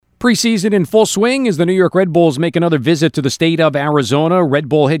Preseason in full swing as the New York Red Bulls make another visit to the state of Arizona. Red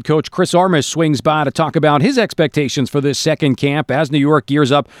Bull head coach Chris Armas swings by to talk about his expectations for this second camp as New York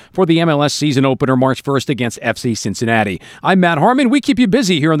gears up for the MLS season opener March 1st against FC Cincinnati. I'm Matt Harmon. We keep you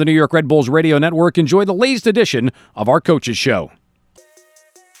busy here on the New York Red Bulls Radio Network. Enjoy the latest edition of our Coaches Show.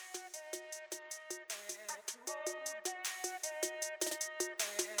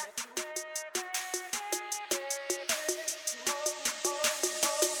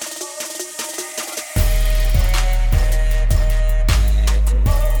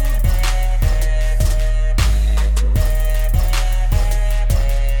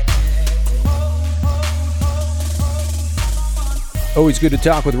 Always good to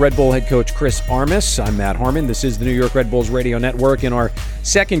talk with Red Bull head coach Chris Armas. I'm Matt Harmon. This is the New York Red Bulls Radio Network in our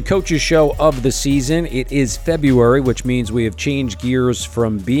second Coaches Show of the season. It is February, which means we have changed gears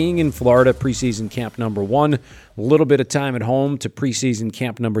from being in Florida, preseason camp number 1, a little bit of time at home, to preseason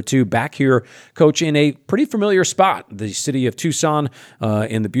camp number 2. Back here, coach, in a pretty familiar spot, the city of Tucson,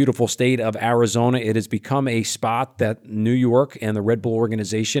 in the beautiful state of Arizona. It has become a spot that New York and the Red Bull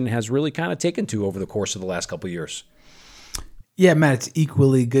organization has really kind of taken to over the course of the last couple of years. Yeah, Matt, it's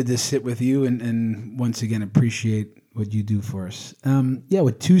equally good to sit with you and once again appreciate what you do for us.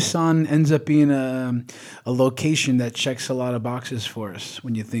 With Tucson ends up being a location that checks a lot of boxes for us.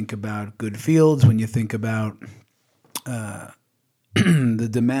 When you think about good fields, when you think about the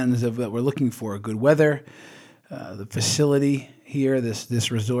demands of that we're looking for, good weather, the facility here, this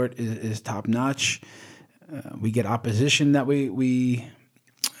resort is top notch. We get opposition that we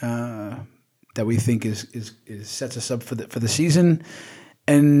think is sets us up for the season,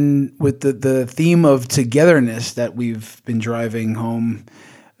 and with the theme of togetherness that we've been driving home,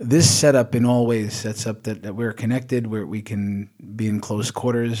 this setup in all ways sets up that we're connected, where we can be in close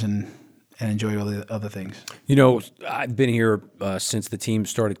quarters and enjoy all the other things. You know, I've been here since the team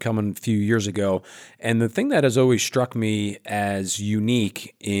started coming a few years ago, and the thing that has always struck me as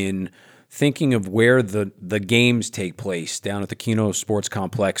unique in thinking of where the games take place down at the Keno Sports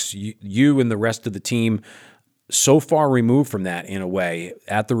Complex, you and the rest of the team so far removed from that in a way.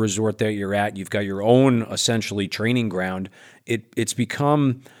 At the resort that you're at, you've got your own essentially training ground. It's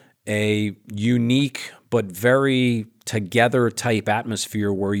become a unique but very together type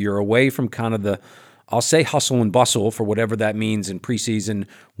atmosphere where you're away from kind of the, I'll say, hustle and bustle, for whatever that means in preseason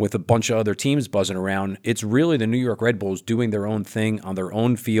with a bunch of other teams buzzing around. It's really the New York Red Bulls doing their own thing on their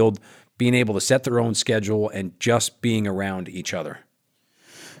own field, being able to set their own schedule and just being around each other.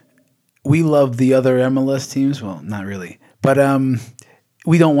 We love the other MLS teams. Well, not really. But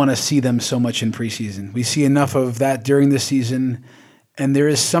we don't want to see them so much in preseason. We see enough of that during the season. And there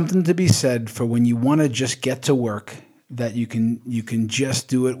is something to be said for when you want to just get to work, that you can just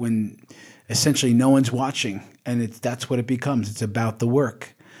do it when essentially no one's watching. And that's what it becomes. It's about the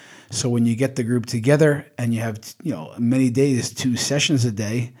work. So when you get the group together and you have many days, 2 sessions a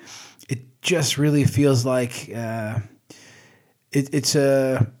day, it just really feels like it's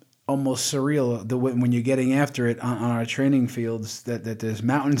almost surreal when you're getting after it on our training fields, that there's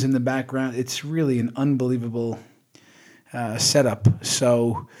mountains in the background. It's really an unbelievable setup.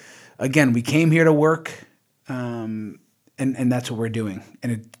 So again, we came here to work, and that's what we're doing,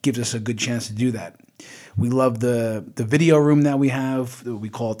 and it gives us a good chance to do that. We love the video room that we have. We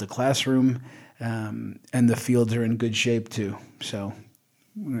call it the classroom, and the fields are in good shape too. So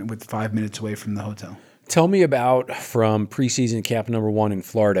with 5 minutes away from the hotel. Tell me about from preseason camp number 1 in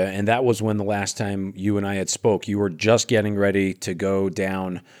Florida, and that was when the last time you and I had spoke. You were just getting ready to go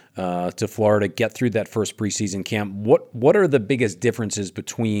down to Florida, get through that first preseason camp. What are the biggest differences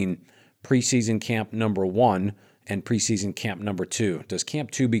between preseason camp number 1 and preseason camp number 2? Does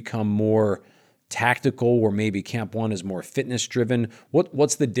camp 2 become more tactical, or maybe camp 1 is more fitness driven?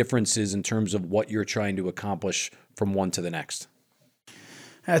 What's the differences in terms of what you're trying to accomplish from one to the next?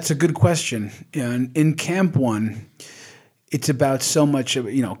 That's a good question. In camp 1, it's about so much of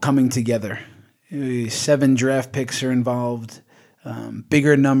coming together. 7 draft picks are involved,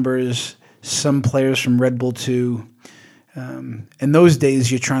 bigger numbers, some players from Red Bull 2. In those days,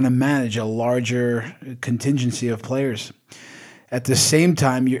 you're trying to manage a larger contingency of players. At the same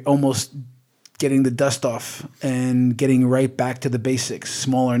time, you're almost getting the dust off and getting right back to the basics.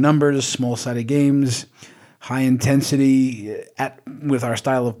 Smaller numbers, small-sided games, high intensity with our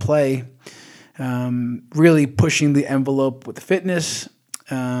style of play, really pushing the envelope with fitness.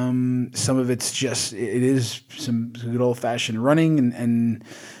 Some of it is some good old-fashioned running, and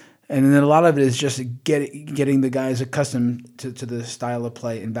then a lot of it is just getting the guys accustomed to the style of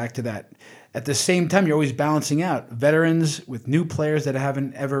play and back to that. At the same time, you're always balancing out veterans with new players that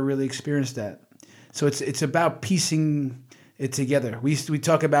haven't ever really experienced that. So it's about piecing it together. We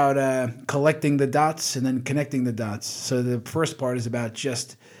talk about collecting the dots and then connecting the dots. So the first part is about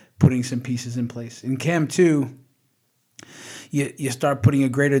just putting some pieces in place. In Camp 2, you start putting a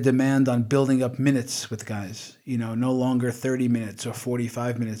greater demand on building up minutes with guys. No longer 30 minutes or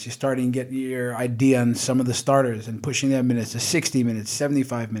 45 minutes. You're starting to get your idea on some of the starters and pushing their minutes to 60 minutes,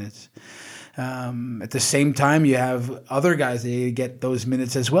 75 minutes. At the same time, you have other guys that get those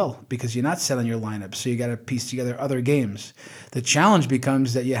minutes as well because you're not selling your lineup. So you got to piece together other games. The challenge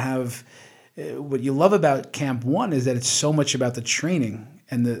becomes that you have what you love about Camp 1 is that it's so much about the training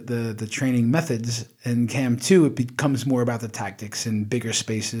and the training methods. In Camp 2, it becomes more about the tactics and bigger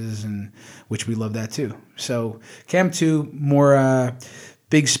spaces, and which we love that too. So Camp 2, more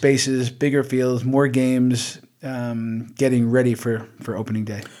big spaces, bigger fields, more games, getting ready for opening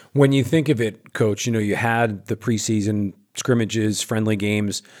day. When you think of it, Coach, you had the preseason scrimmages, friendly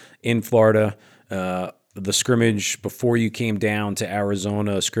games in Florida, the scrimmage before you came down to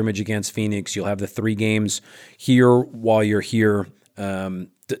Arizona, scrimmage against Phoenix. You'll have the 3 games here while you're here.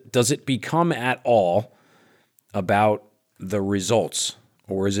 Does it become at all about the results,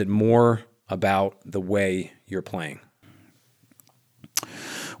 or is it more about the way you're playing?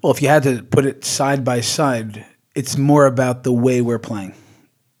 Well, if you had to put it side by side, it's more about the way we're playing.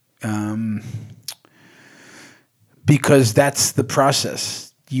 Because that's the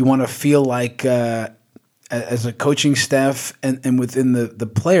process. You want to feel like, as a coaching staff and within the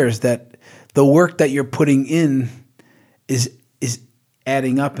players, that the work that you're putting in is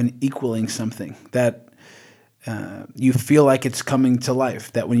adding up and equaling something, that you feel like it's coming to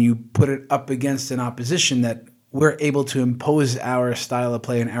life, that when you put it up against an opposition, that we're able to impose our style of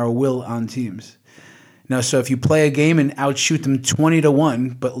play and our will on teams. So if you play a game and outshoot them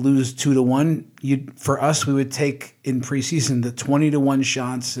 20-1, but lose 2-1, for us, we would take in preseason the 20-1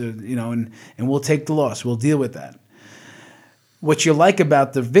 shots, and we'll take the loss. We'll deal with that. What you like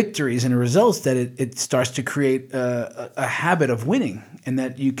about the victories and the results, that it starts to create a habit of winning, and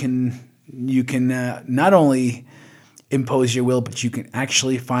that you can not only impose your will, but you can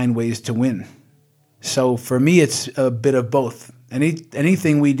actually find ways to win. So for me, it's a bit of both.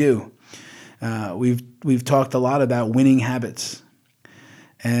 Anything we do, we've talked a lot about winning habits,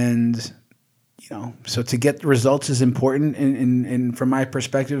 and so to get results is important, and from my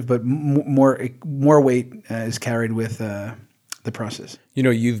perspective, but more weight is carried with the process.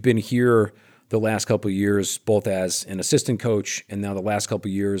 You've been here the last couple of years, both as an assistant coach and now the last couple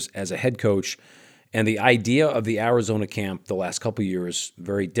of years as a head coach. And the idea of the Arizona camp the last couple of years,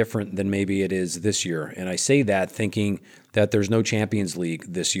 very different than maybe it is this year. And I say that thinking that there's no Champions League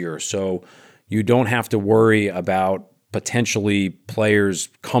this year. So you don't have to worry about potentially players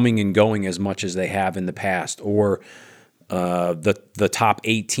coming and going as much as they have in the past, or the top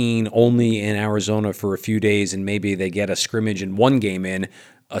 18 only in Arizona for a few days, and maybe they get a scrimmage and one game in.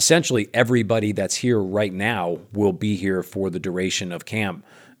 Essentially, everybody that's here right now will be here for the duration of camp,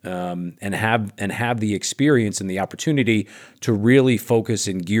 and have the experience and the opportunity to really focus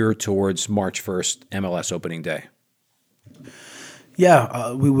and gear towards March 1st, MLS opening day.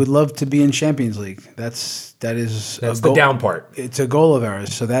 Yeah, we would love to be in Champions League. That's the down part. It's a goal of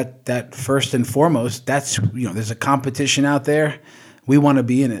ours. So that first and foremost, that's there's a competition out there. We want to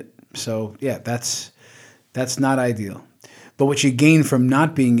be in it. So yeah, that's not ideal. But what you gain from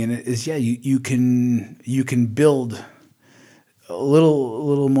not being in it is you can build a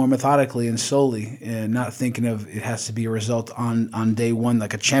little more methodically and slowly, and not thinking of it has to be a result on day one,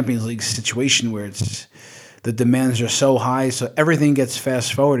 like a Champions League situation where the demands are so high, so everything gets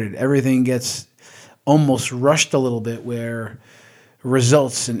fast forwarded. Everything gets almost rushed a little bit, where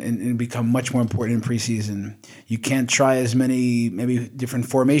results and become much more important in preseason. You can't try as many maybe different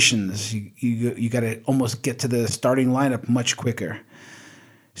formations. You got to almost get to the starting lineup much quicker.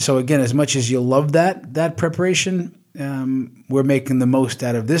 So again, as much as you love that preparation, we're making the most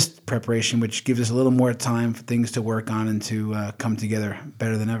out of this preparation, which gives us a little more time for things to work on and to come together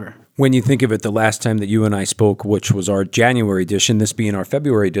better than ever. When you think of it, the last time that you and I spoke, which was our January edition, this being our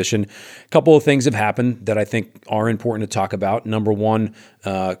February edition, a couple of things have happened that I think are important to talk about. Number one,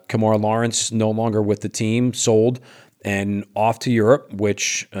 Kamar Lawrence no longer with the team, sold and off to Europe,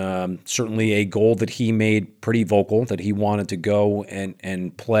 which certainly a goal that he made pretty vocal, that he wanted to go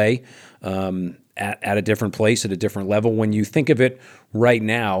and play at a different place, at a different level. When you think of it right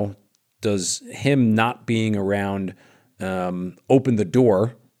now, does him not being around open the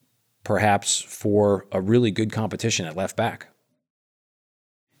door perhaps for a really good competition at left back?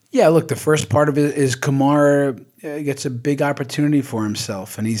 Yeah, look, the first part of it is Kamar gets a big opportunity for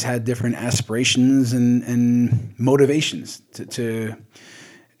himself, and he's had different aspirations and motivations to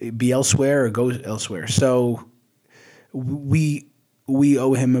be elsewhere or go elsewhere. So we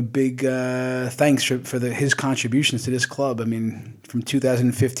owe him a big thanks for his contributions to this club. I mean, from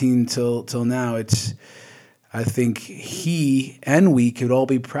 2015 till now, I think he and we could all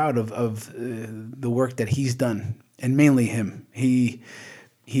be proud of the work that he's done, and mainly him. He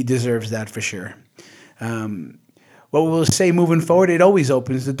deserves that for sure. What we'll say moving forward, it always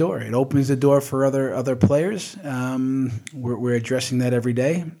opens the door. It opens the door for other players. We're addressing that every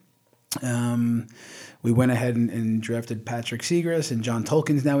day. We went ahead and drafted Patrick Seagrass, and John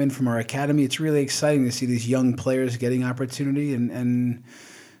Tolkien's now in from our academy. It's really exciting to see these young players getting opportunity. And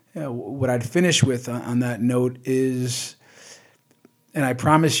what I'd finish with on that note is, and I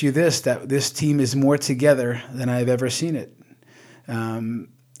promise you that this team is more together than I've ever seen it.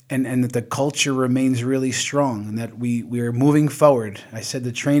 And that the culture remains really strong, and that we are moving forward. I said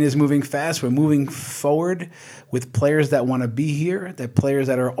the train is moving fast. We're moving forward with players that want to be here, that players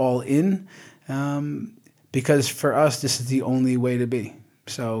that are all in, because for us, this is the only way to be.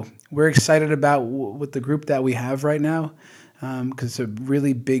 So we're excited about with the group that we have right now, because it's a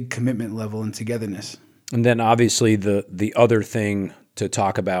really big commitment level and togetherness. And then obviously the other thing to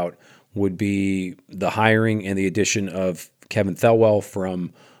talk about would be the hiring and the addition of Kevin Thelwell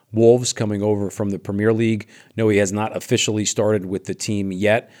from Wolves coming over from the Premier League. No, he has not officially started with the team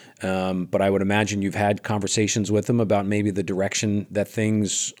yet, but I would imagine you've had conversations with him about maybe the direction that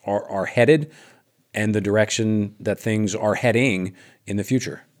things are headed and the direction that things are heading in the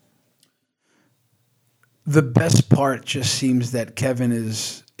future. The best part just seems that Kevin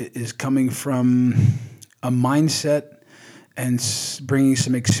is coming from a mindset and bringing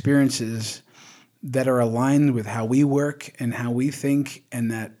some experiences that are aligned with how we work and how we think,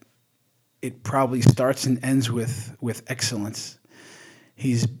 and that it probably starts and ends with excellence.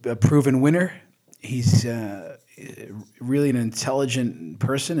 He's a proven winner. He's really an intelligent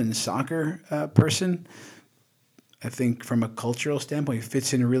person and soccer person. I think from a cultural standpoint, he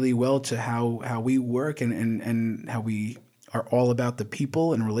fits in really well to how we work and how we are all about the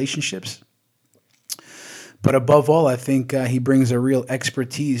people and relationships. But above all, I think he brings a real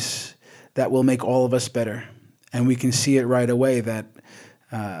expertise that will make all of us better. And we can see it right away that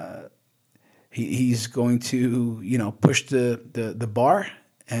he's going to, push the bar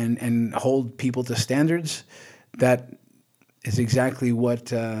and hold people to standards. That is exactly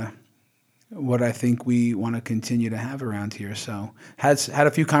what I think we want to continue to have around here. So had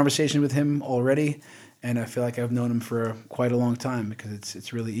a few conversations with him already, and I feel like I've known him for quite a long time because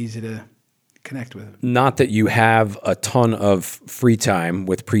it's really easy to connect with him. Not that you have a ton of free time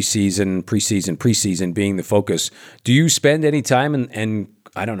with preseason being the focus. Do you spend any time and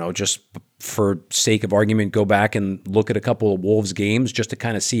I don't know, just for sake of argument, go back and look at a couple of Wolves games just to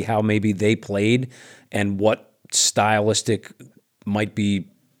kind of see how maybe they played and what stylistic might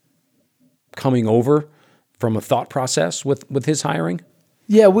be coming over from a thought process with his hiring?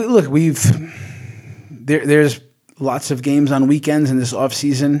 Yeah, there's lots of games on weekends in this off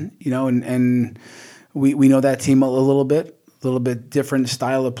season, and we know that team a little bit different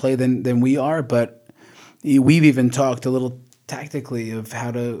style of play than we are, but we've even talked a little tactically of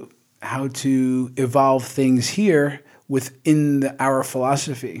how to evolve things here within our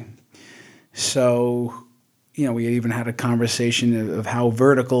philosophy. So, we even had a conversation of how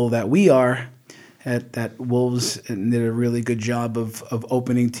vertical that we are at Wolves, and did a really good job of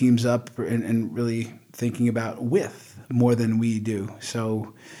opening teams up and really thinking about width more than we do.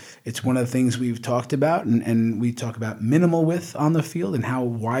 So it's one of the things we've talked about, and we talk about minimal width on the field and how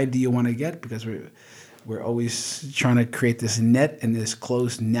wide do you want to get, because we're always trying to create this net and this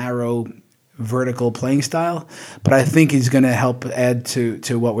close, narrow, vertical playing style. But I think he's going to help add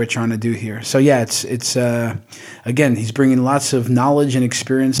to what we're trying to do here. So yeah, it's again, he's bringing lots of knowledge and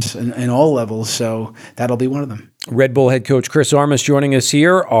experience in all levels. So that'll be one of them. Red Bull head coach Chris Armas joining us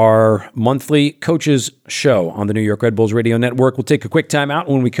here, our monthly coaches show on the New York Red Bulls Radio Network. We'll take a quick time out.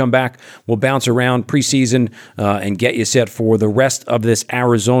 When we come back, we'll bounce around preseason and get you set for the rest of this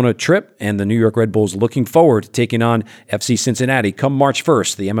Arizona trip. And the New York Red Bulls looking forward to taking on FC Cincinnati come March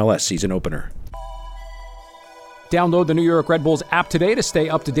 1st, the MLS season opener. Download the New York Red Bulls app today to stay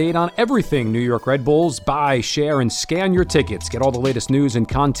up to date on everything New York Red Bulls. Buy, share, and scan your tickets. Get all the latest news and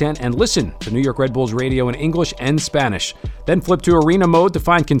content, and listen to New York Red Bulls radio in English and Spanish. Then flip to arena mode to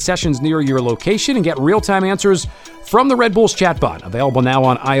find concessions near your location and get real-time answers from the Red Bulls chatbot. Available now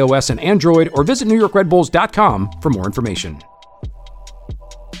on iOS and Android, or visit NewYorkRedBulls.com for more information.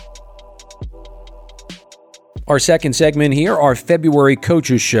 Our second segment here, our February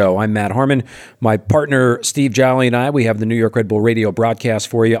Coaches Show. I'm Matt Harmon. My partner, Steve Jolly, and I, we have the New York Red Bull radio broadcast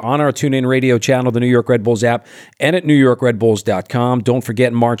for you on our TuneIn radio channel, the New York Red Bulls app, and at NewYorkRedBulls.com. Don't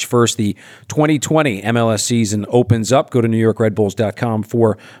forget, March 1st, the 2020 MLS season opens up. Go to NewYorkRedBulls.com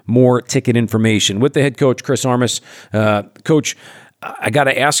for more ticket information. With the head coach, Chris Armas. Coach, I got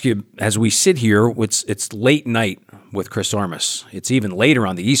to ask you, as we sit here, it's late night with Chris Armas. It's even later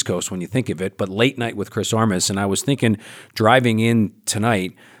on the East Coast when you think of it, but late night with Chris Armas. And I was thinking, driving in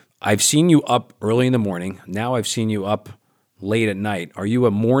tonight, I've seen you up early in the morning. Now I've seen you up late at night. Are you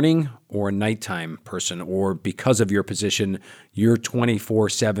a morning or a nighttime person? Or because of your position, your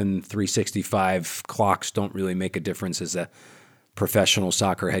 24/7, 365 clocks don't really make a difference as a professional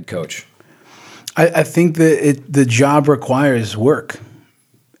soccer head coach? I think that the job requires work,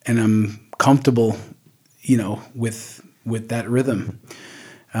 and I'm comfortable, with that rhythm.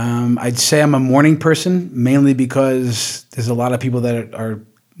 I'd say I'm a morning person, mainly because there's a lot of people that are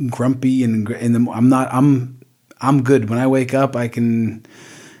grumpy, and I'm not. I'm good when I wake up. It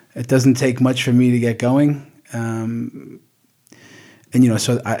doesn't take much for me to get going, and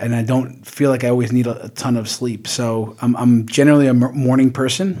I don't feel like I always need a ton of sleep. So I'm generally a morning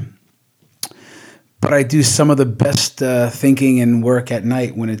person. But I do some of the best thinking and work at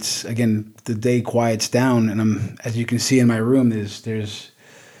night when it's, again, the day quiets down. And as you can see in my room, there's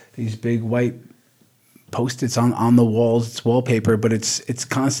these big white Post-its on the walls. It's wallpaper, but it's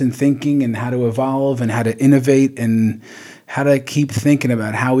constant thinking and how to evolve and how to innovate and how to keep thinking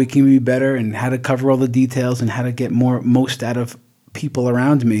about how we can be better and how to cover all the details and how to get most out of people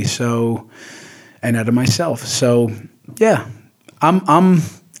around me. And out of myself. So yeah, I'm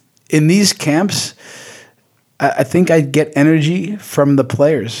in these camps. I think I get energy from the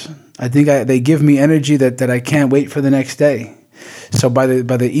players. I think they give me energy that I can't wait for the next day. So by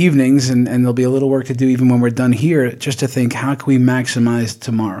the evenings, and there'll be a little work to do even when we're done here, just to think, how can we maximize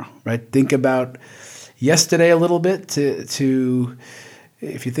tomorrow, right? Think about yesterday a little bit to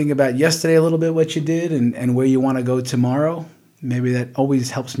if you think about yesterday a little bit, what you did and where you want to go tomorrow, maybe that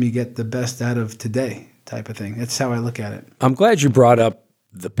always helps me get the best out of today type of thing. That's how I look at it. I'm glad you brought up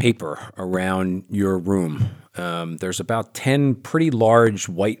the paper around your room. There's about 10 pretty large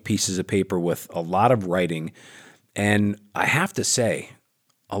white pieces of paper with a lot of writing. And I have to say,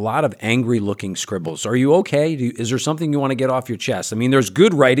 a lot of angry-looking scribbles. Are you okay? Is there something you want to get off your chest? I mean, there's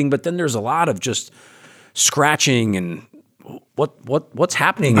good writing, but then there's a lot of just scratching and what's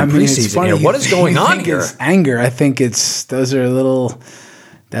happening in preseason here? What is going on here? It's anger. I think those are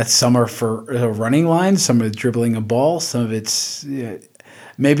some are for running lines, some are dribbling a ball, some of it's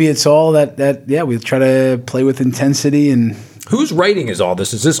maybe it's all that we try to play with intensity. And whose writing is all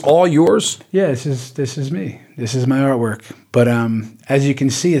this? Is this all yours? Yeah, this is me. This is my artwork. But as you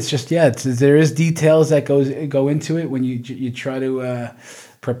can see, it's just there is details that go into it when you try to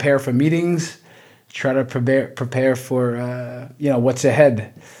prepare for meetings, try to prepare for what's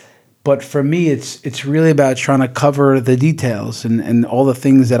ahead. But for me, it's really about trying to cover the details and all the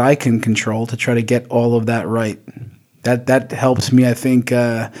things that I can control to try to get all of that right. That helps me, I think,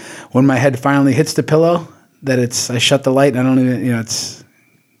 when my head finally hits the pillow, that I shut the light and I don't even, it's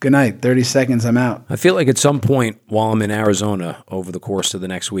good night, 30 seconds, I'm out. I feel like at some point while I'm in Arizona over the course of the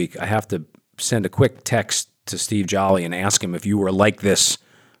next week, I have to send a quick text to Steve Jolly and ask him if you were like this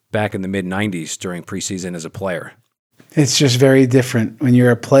back in the mid-'90s during preseason as a player. It's just very different. When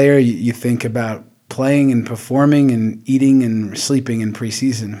you're a player, you think about playing and performing and eating and sleeping in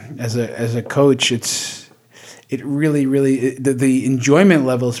preseason. As a coach, it really, the enjoyment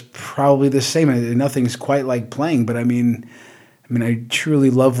level is probably the same. Nothing's quite like playing, but I mean, I truly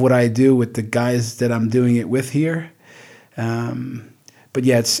love what I do with the guys that I'm doing it with here. But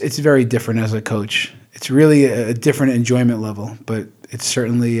yeah, it's very different as a coach. It's really a different enjoyment level, but it's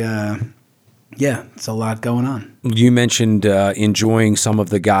certainly, it's a lot going on. You mentioned enjoying some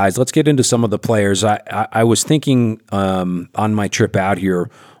of the guys. Let's get into some of the players. I was thinking on my trip out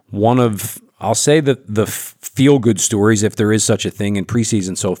here, I'll say that the feel-good stories, if there is such a thing in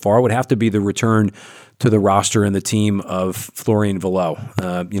preseason so far, would have to be the return to the roster and the team of Florian Valleau.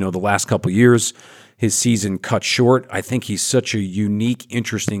 The last couple of years, his season cut short. I think he's such a unique,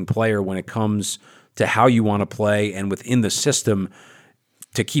 interesting player when it comes to how you want to play and within the system.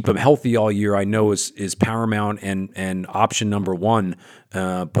 To keep him healthy all year, I know is paramount and option number one.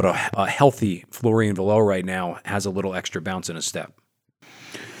 But a healthy Florian Valleau right now has a little extra bounce in his step.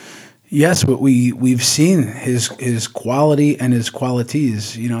 Yes, but we've seen his quality and his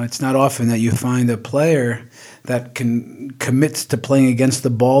qualities. It's not often that you find a player that commits to playing against the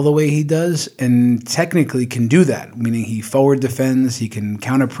ball the way he does, and technically can do that. Meaning he forward defends, he can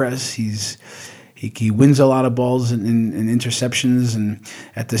counter press. He's He wins a lot of balls and interceptions,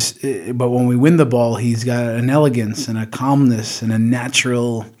 and but when we win the ball, he's got an elegance and a calmness and a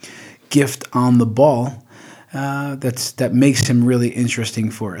natural gift on the ball that makes him really interesting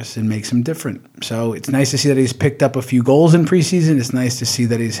for us and makes him different. So it's nice to see that he's picked up a few goals in preseason. It's nice to see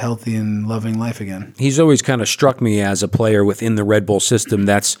that he's healthy and loving life again. He's always kind of struck me as a player within the Red Bull system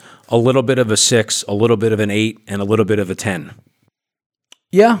that's a little bit of a 6, a little bit of an 8, and a little bit of a 10.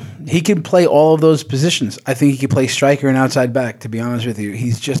 Yeah, he can play all of those positions. I think he can play striker and outside back, to be honest with you.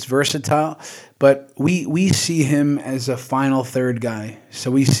 He's just versatile, but we see him as a final third guy.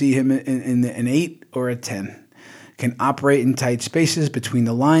 So we see him in an 8 or a 10. Can operate in tight spaces between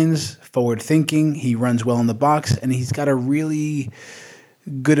the lines, forward thinking. He runs well in the box, and he's got a really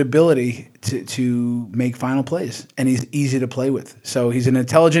good ability to make final plays, and he's easy to play with. So he's an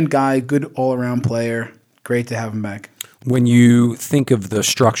intelligent guy, good all-around player. Great to have him back. When you think of the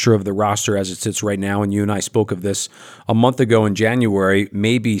structure of the roster as it sits right now, and you and I spoke of this a month ago in January,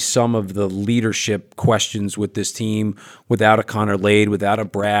 maybe some of the leadership questions with this team, without a Connor Lade, without a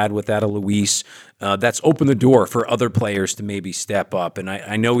Brad, without a Luis, that's opened the door for other players to maybe step up. And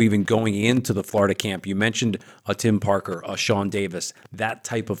I know even going into the Florida camp, you mentioned a Tim Parker, a Sean Davis, that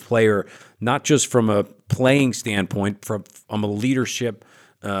type of player, not just from a playing standpoint, from a leadership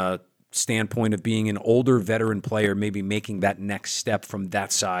standpoint of being an older veteran player, maybe making that next step from that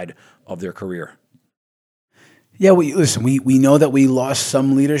side of their career. Yeah, we know that we lost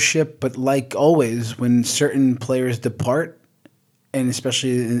some leadership, but like always, when certain players depart, and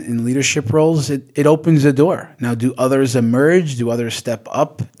especially in leadership roles, it opens the door. Now, do others emerge? Do others step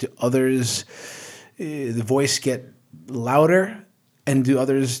up? Do others, the voice get louder? And do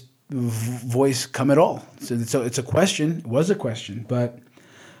others' voice come at all? So it's a question. It was a question, but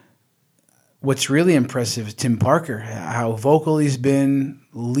what's really impressive is Tim Parker, how vocal he's been,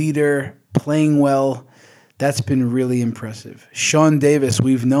 leader, playing well. That's been really impressive. Sean Davis,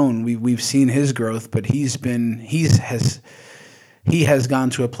 we've seen his growth, but he has gone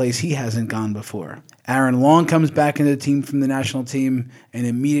to a place he hasn't gone before. Aaron Long comes back into the team from the national team, and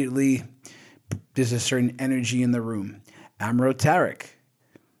immediately there's a certain energy in the room. Amro Tarek,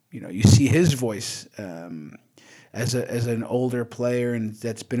 you see his voice as an older player and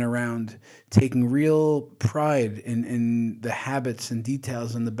that's been around, taking real pride in the habits and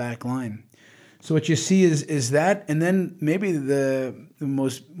details on the back line. So what you see is that, and then maybe one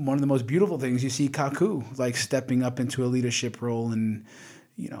of the most beautiful things, you see Kaku like stepping up into a leadership role and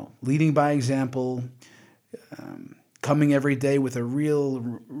leading by example, coming every day with a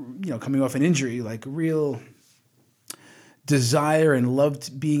real coming off an injury, like real desire and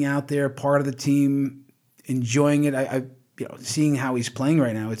loved being out there, part of the team, enjoying it. I seeing how he's playing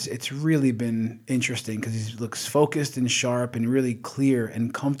right now, it's really been interesting because he looks focused and sharp and really clear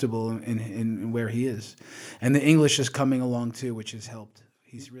and comfortable in where he is. And the English is coming along too, which has helped.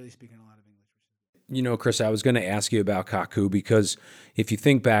 He's really speaking a lot of English. Chris, I was going to ask you about Kaku because if you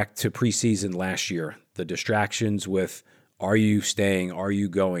think back to preseason last year, the distractions with are you staying, are you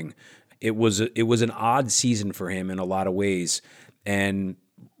going, it was an odd season for him in a lot of ways. And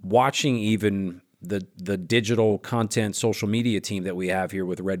watching even the digital content social media team that we have here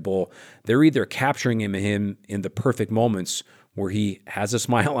with Red Bull, they're either capturing him in the perfect moments where he has a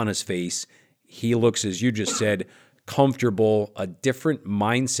smile on his face, he looks, as you just said, comfortable, a different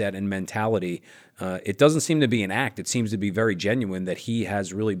mindset and mentality. It doesn't seem to be an act. It seems to be very genuine that he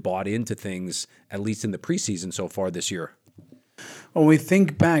has really bought into things, at least in the preseason so far this year. When we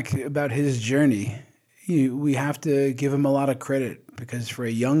think back about his journey, we have to give him a lot of credit because for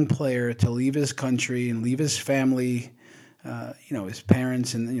a young player to leave his country and leave his family, his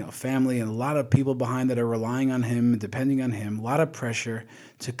parents and family and a lot of people behind that are relying on him, depending on him, a lot of pressure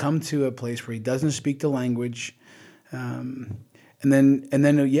to come to a place where he doesn't speak the language, and then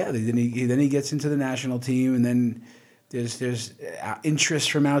he gets into the national team, and then there's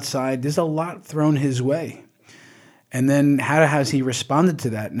interest from outside. There's a lot thrown his way. And then how has he responded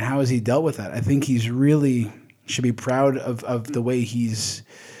to that, and how has he dealt with that? I think he's really should be proud of the way he's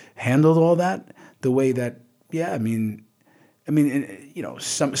handled all that. The way that,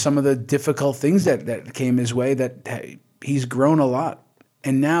 some of the difficult things that came his way. That he's grown a lot,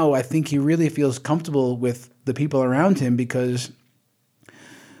 and now I think he really feels comfortable with the people around him because,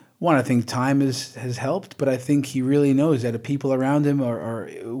 one, I think time has helped, but I think he really knows that the people around him are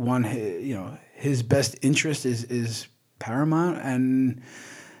his best interest is paramount, and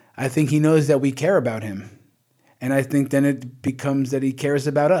I think he knows that we care about him. And I think then it becomes that he cares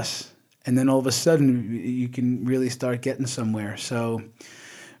about us. And then all of a sudden, you can really start getting somewhere. So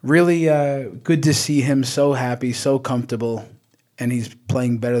really good to see him so happy, so comfortable, and he's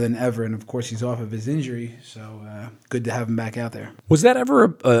playing better than ever. And of course, he's off of his injury, so good to have him back out there. Was that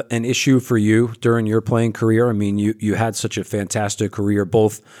ever an issue for you during your playing career? I mean, you had such a fantastic career,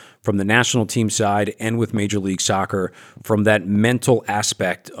 both from the national team side and with Major League Soccer, from that mental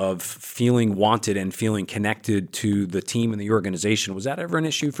aspect of feeling wanted and feeling connected to the team and the organization. Was that ever an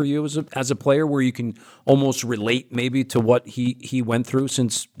issue for you as a player, where you can almost relate maybe to what he went through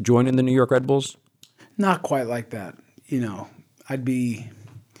since joining the New York Red Bulls? Not quite like that. I'd be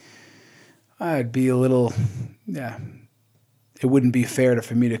a little, yeah. It wouldn't be fair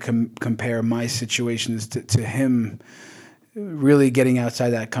for me to compare my situations to him really getting outside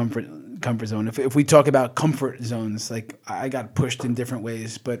that comfort zone. If we talk about comfort zones, like I got pushed in different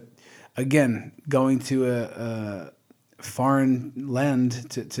ways, but again, going to a foreign land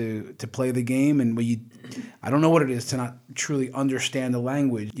to play the game, and I don't know what it is to not truly understand the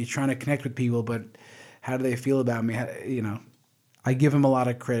language. You're trying to connect with people, but how do they feel about me? I give him a lot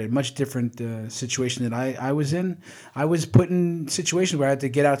of credit. Much different situation that I was in. I was put in situations where I had to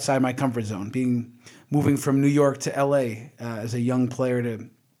get outside my comfort zone, moving from New York to L.A. As a young player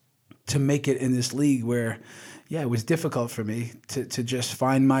to make it in this league where, it was difficult for me to just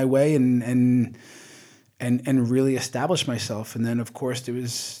find my way and really establish myself. And then, of course,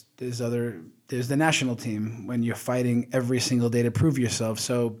 there's the national team when you're fighting every single day to prove yourself.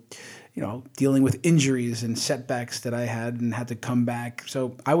 So, dealing with injuries and setbacks that I had and had to come back.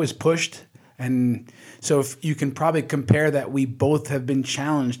 So I was pushed. And so if you can probably compare that, we both have been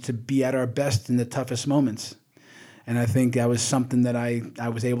challenged to be at our best in the toughest moments. And I think that was something that I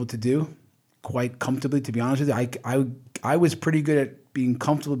was able to do quite comfortably, to be honest with you. I was pretty good at being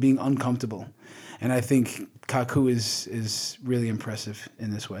comfortable, being uncomfortable. And I think Kaku is really impressive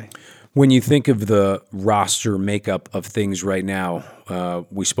in this way. When you think of the roster makeup of things right now,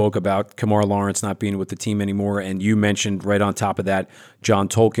 we spoke about Kamar Lawrence not being with the team anymore, and you mentioned right on top of that John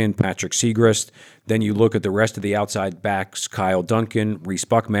Tolkien, Patrick Segrist. Then you look at the rest of the outside backs, Kyle Duncan, Reese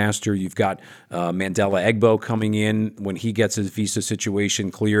Buckmaster. You've got Mandela Egbo coming in when he gets his visa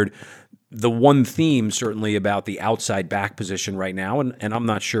situation cleared. The one theme certainly about the outside back position right now, and I'm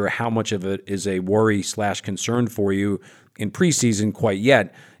not sure how much of it is a worry/concern for you in preseason quite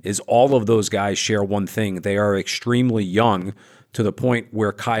yet, is all of those guys share one thing. They are extremely young, to the point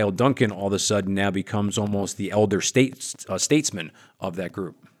where Kyle Duncan all of a sudden now becomes almost the elder statesman of that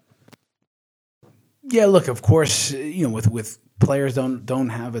group. Yeah, look, of course, with players don't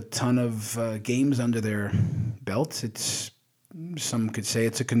have a ton of games under their belts. Some could say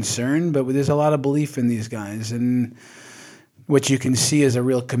it's a concern, but there's a lot of belief in these guys, and what you can see is a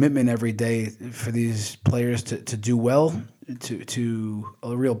real commitment every day for these players to do well, to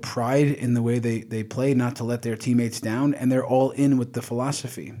a real pride in the way they play, not to let their teammates down, and they're all in with the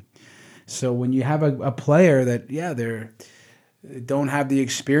philosophy. So when you have a player that, they don't have the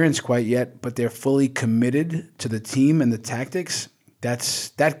experience quite yet, but they're fully committed to the team and the tactics,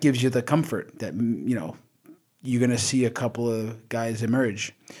 that gives you the comfort that, you're going to see a couple of guys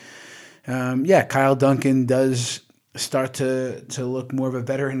emerge. Kyle Duncan does start to look more of a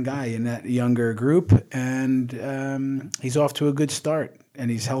veteran guy in that younger group, and he's off to a good start,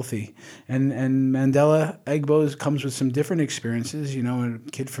 and he's healthy. And Mandela Egbo comes with some different experiences, a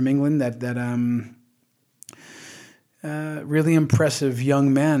kid from England that really impressive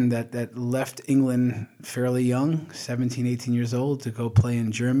young man that left England fairly young, 17, 18 years old, to go play in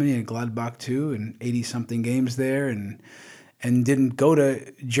Germany at Gladbach 2 and 80-something games there, and didn't go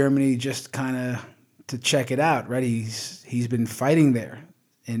to Germany just kind of to check it out, right? He's been fighting there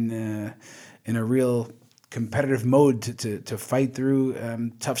in a real competitive mode to fight through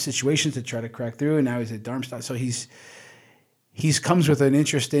tough situations to try to crack through, and now he's at Darmstadt. So he's comes with an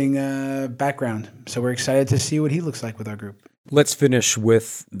interesting background. So we're excited to see what he looks like with our group. Let's finish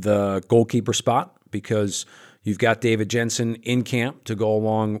with the goalkeeper spot, because you've got David Jensen in camp to go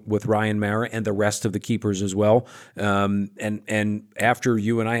along with Ryan Mara and the rest of the keepers as well. And after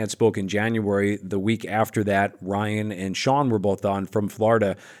you and I had spoken in January, the week after that, Ryan and Sean were both on from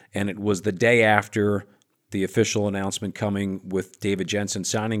Florida, and it was the day after the official announcement coming with David Jensen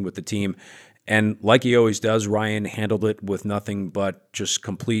signing with the team. And like he always does, Ryan handled it with nothing but just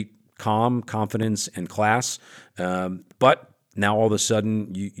complete calm, confidence, and class. But now all of a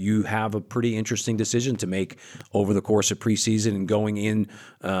sudden you have a pretty interesting decision to make over the course of preseason and going in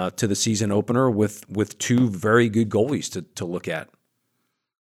to the season opener with two very good goalies to look at.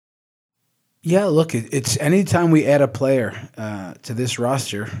 Yeah, look, it's anytime we add a player to this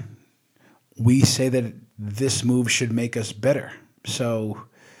roster, we say that this move should make us better. So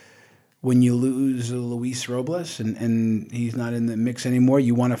when you lose Luis Robles and he's not in the mix anymore,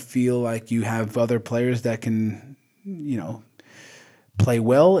 you want to feel like you have other players that can, play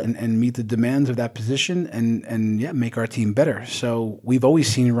well and meet the demands of that position and make our team better. So we've always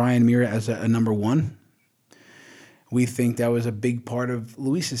seen Ryan Mira as a number one. We think that was a big part of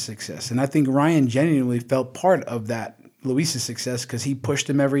Luis's success. And I think Ryan genuinely felt part of that Luis's success because he pushed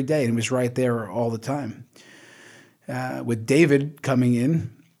him every day and was right there all the time. With David coming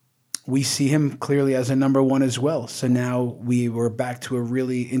in, we see him clearly as a number one as well. So now we're back to a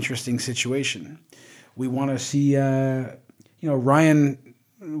really interesting situation. We want to see, Ryan,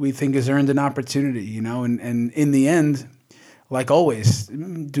 we think has earned an opportunity, and in the end, like always,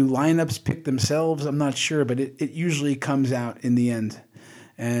 do lineups pick themselves? I'm not sure, but it usually comes out in the end.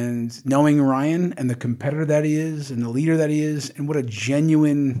 And knowing Ryan and the competitor that he is and the leader that he is and what a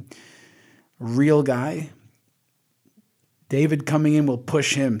genuine, real guy, David coming in will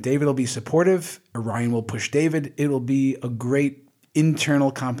push him. David will be supportive. Ryan will push David. It will be a great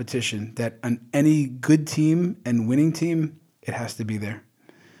internal competition that on any good team and winning team, it has to be there.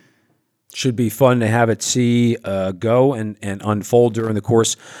 Should be fun to have it go and unfold during the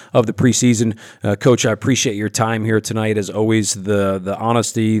course of the preseason. Coach, I appreciate your time here tonight. As always, the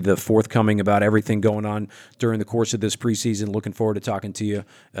honesty, the forthcoming about everything going on during the course of this preseason. Looking forward to talking to you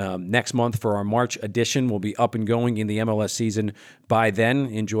next month for our March edition. We'll be up and going in the MLS season by then.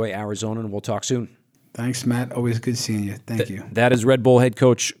 Enjoy Arizona, and we'll talk soon. Thanks, Matt. Always good seeing you. Thank you. That is Red Bull head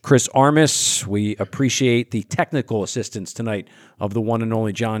coach Chris Armas. We appreciate the technical assistance tonight of the one and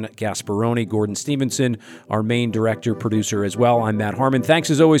only John Gasparoni, Gordon Stevenson, our main director, producer as well. I'm Matt Harmon. Thanks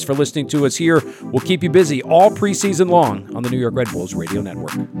as always for listening to us here. We'll keep you busy all preseason long on the New York Red Bulls Radio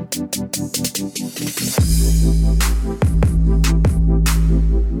Network.